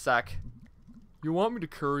there for a sec. You want me to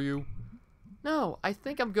carry you? No, I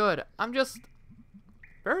think I'm good. I'm just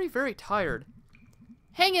very, very tired.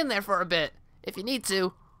 Hang in there for a bit, if you need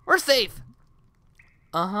to. We're safe.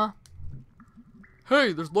 Uh-huh.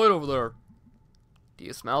 Hey, there's light over there. Do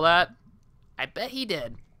you smell that? I bet he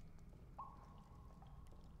did.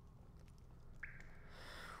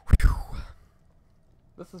 Whew.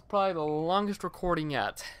 This is probably the longest recording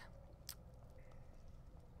yet.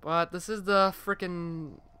 But this is the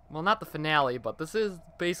frickin'... Well, not the finale, but this is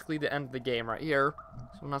basically the end of the game right here.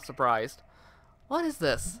 So I'm not surprised. What is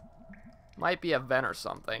this? Might be a vent or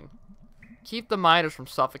something. Keep the miners from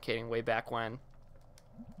suffocating way back when.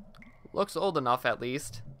 Looks old enough, at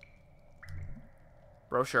least.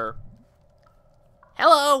 Brochure.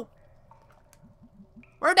 Hello!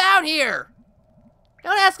 We're down here!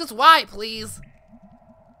 Don't ask us why, please.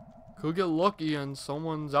 Could get lucky and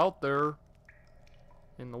someone's out there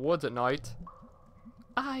in the woods at night.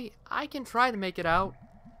 I can try to make it out.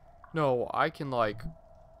 No, I can like...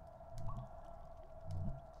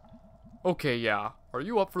 Okay, yeah. Are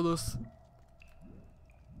you up for this?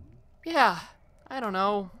 Yeah, I don't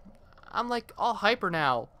know. I'm like all hyper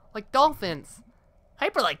now. Like dolphins.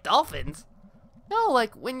 Hyper like dolphins? No,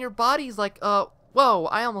 like when your body's like, whoa,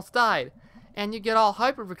 I almost died. And you get all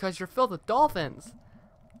hyper because you're filled with dolphins.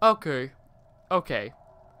 Okay. Okay.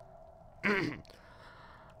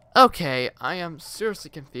 Okay, I am seriously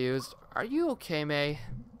confused. Are you okay, May?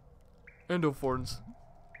 Endorphins.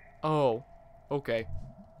 Oh, okay.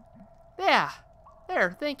 Yeah,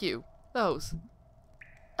 there, thank you. Those.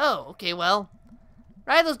 Oh, okay, well.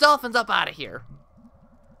 Ride those dolphins up out of here.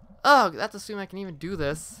 Ugh, that's assuming I can even do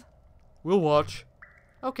this. We'll watch.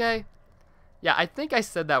 Okay. Yeah, I think I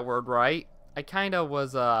said that word right. I kind of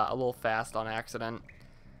was a little fast on accident.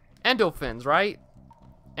 Endorphins, right?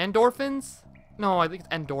 Endorphins? No, I think it's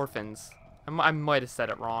endorphins. I might have said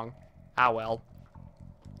it wrong. Ah, well.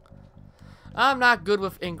 I'm not good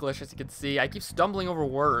with English, as you can see. I keep stumbling over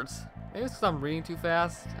words. Maybe it's because I'm reading too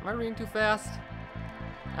fast. Am I reading too fast?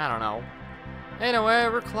 I don't know. Anyway,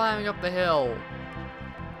 we're climbing up the hill.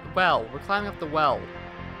 Well, we're climbing up the well.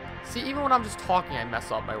 See, even when I'm just talking, I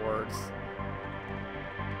mess up my words.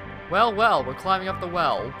 Well, we're climbing up the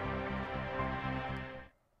well.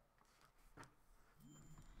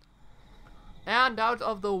 And out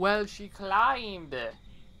of the well she climbed.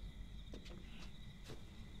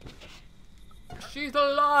 She's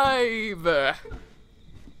alive!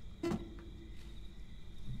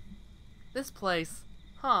 This place.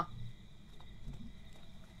 Huh.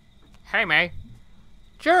 Hey, May.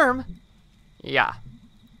 Germ? Yeah.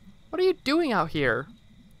 What are you doing out here?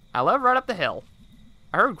 I live right up the hill.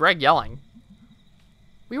 I heard Greg yelling.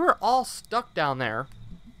 We were all stuck down there.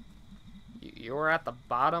 You were at the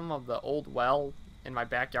bottom of the old well in my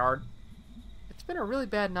backyard? It's been a really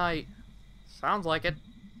bad night. Sounds like it.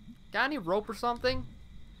 Got any rope or something?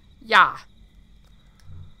 Yeah.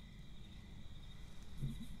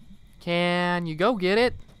 Can you go get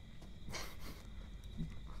it?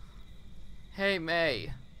 Hey,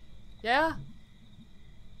 May. Yeah?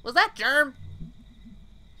 Was that Germ?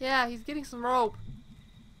 Yeah, he's getting some rope.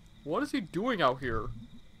 What is he doing out here?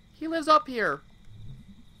 He lives up here.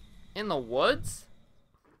 In the woods?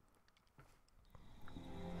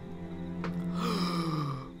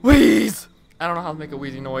 Wheeze! I don't know how to make a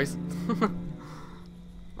wheezy noise.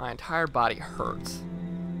 My entire body hurts.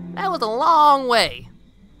 That was a long way.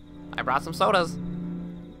 I brought some sodas.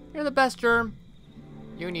 You're the best, Germ.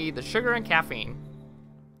 You need the sugar and caffeine.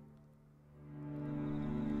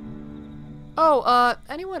 Oh,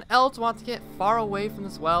 anyone else want to get far away from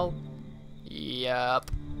this well?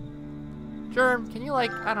 Yep. Germ, can you,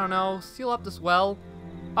 like, I don't know, seal up this well?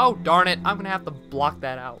 Oh, darn it, I'm gonna have to block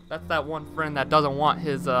that out. That's that one friend that doesn't want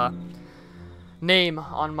his, name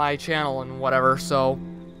on my channel and whatever, so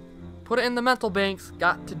put it in the mental banks.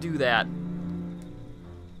 Got to do that.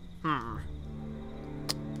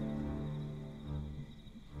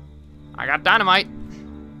 I got dynamite.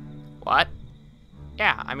 What?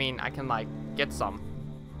 Yeah, I mean, I can, like, get some.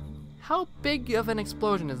 How big of an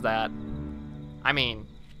explosion is that? I mean,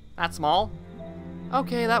 that small?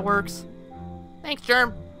 Okay, that works. Thanks,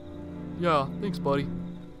 Germ. Yeah, thanks, buddy.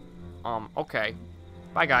 Okay.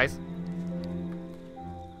 Bye, guys.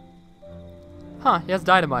 Huh, he has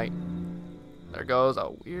dynamite. There goes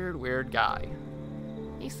a weird guy.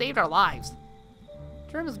 He saved our lives.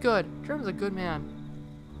 Germ is good. Germ is a good man.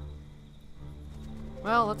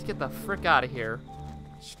 Well, let's get the frick out of here.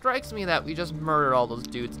 Strikes me that we just murdered all those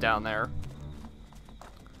dudes down there.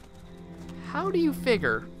 How do you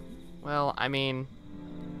figure? Well, I mean,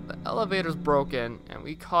 the elevator's broken and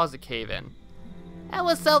we caused a cave-in. That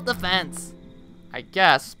was self-defense. I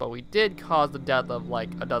guess, but we did cause the death of like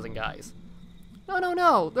a dozen guys.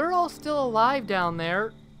 No, they're all still alive down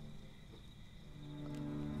there.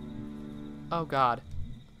 Oh god.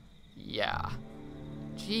 Yeah.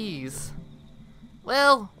 Jeez.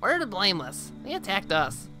 Well, we're the blameless. They attacked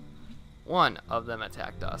us. One of them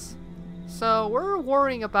attacked us. So we're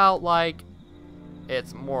worrying about, like,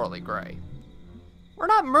 it's morally gray. We're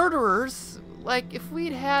not murderers. Like, if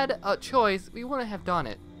we'd had a choice, we wouldn't have done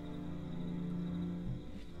it.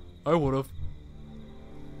 I would've.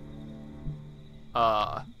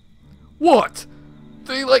 What?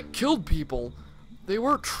 They, like, killed people. They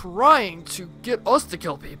were trying to get us to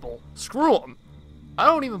kill people. Screw them. I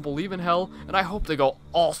don't even believe in hell, and I hope they go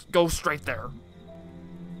straight there.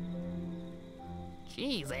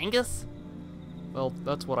 Jeez, Angus. Well,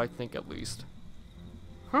 that's what I think at least.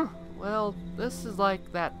 Huh. Well, this is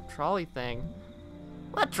like that trolley thing.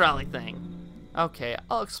 What trolley thing? Okay,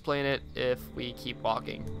 I'll explain it if we keep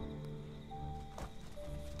walking.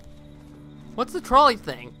 What's the trolley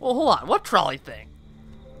thing? Well, hold on. What trolley thing?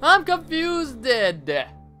 I'm confused.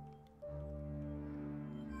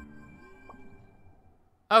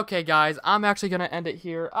 Okay, guys, I'm actually going to end it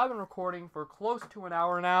here. I've been recording for close to an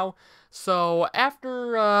hour now. So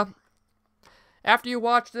after you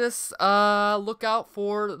watch this, look out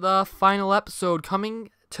for the final episode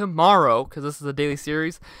coming tomorrow, because this is a daily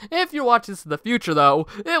series. If you're watching this in the future, though,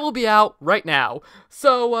 it will be out right now.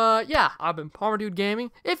 So, yeah, I've been Palmer Dude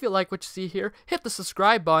Gaming. If you like what you see here, hit the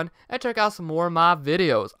subscribe button and check out some more of my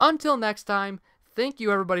videos. Until next time, thank you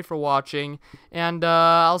everybody for watching, and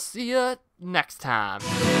I'll see you next time.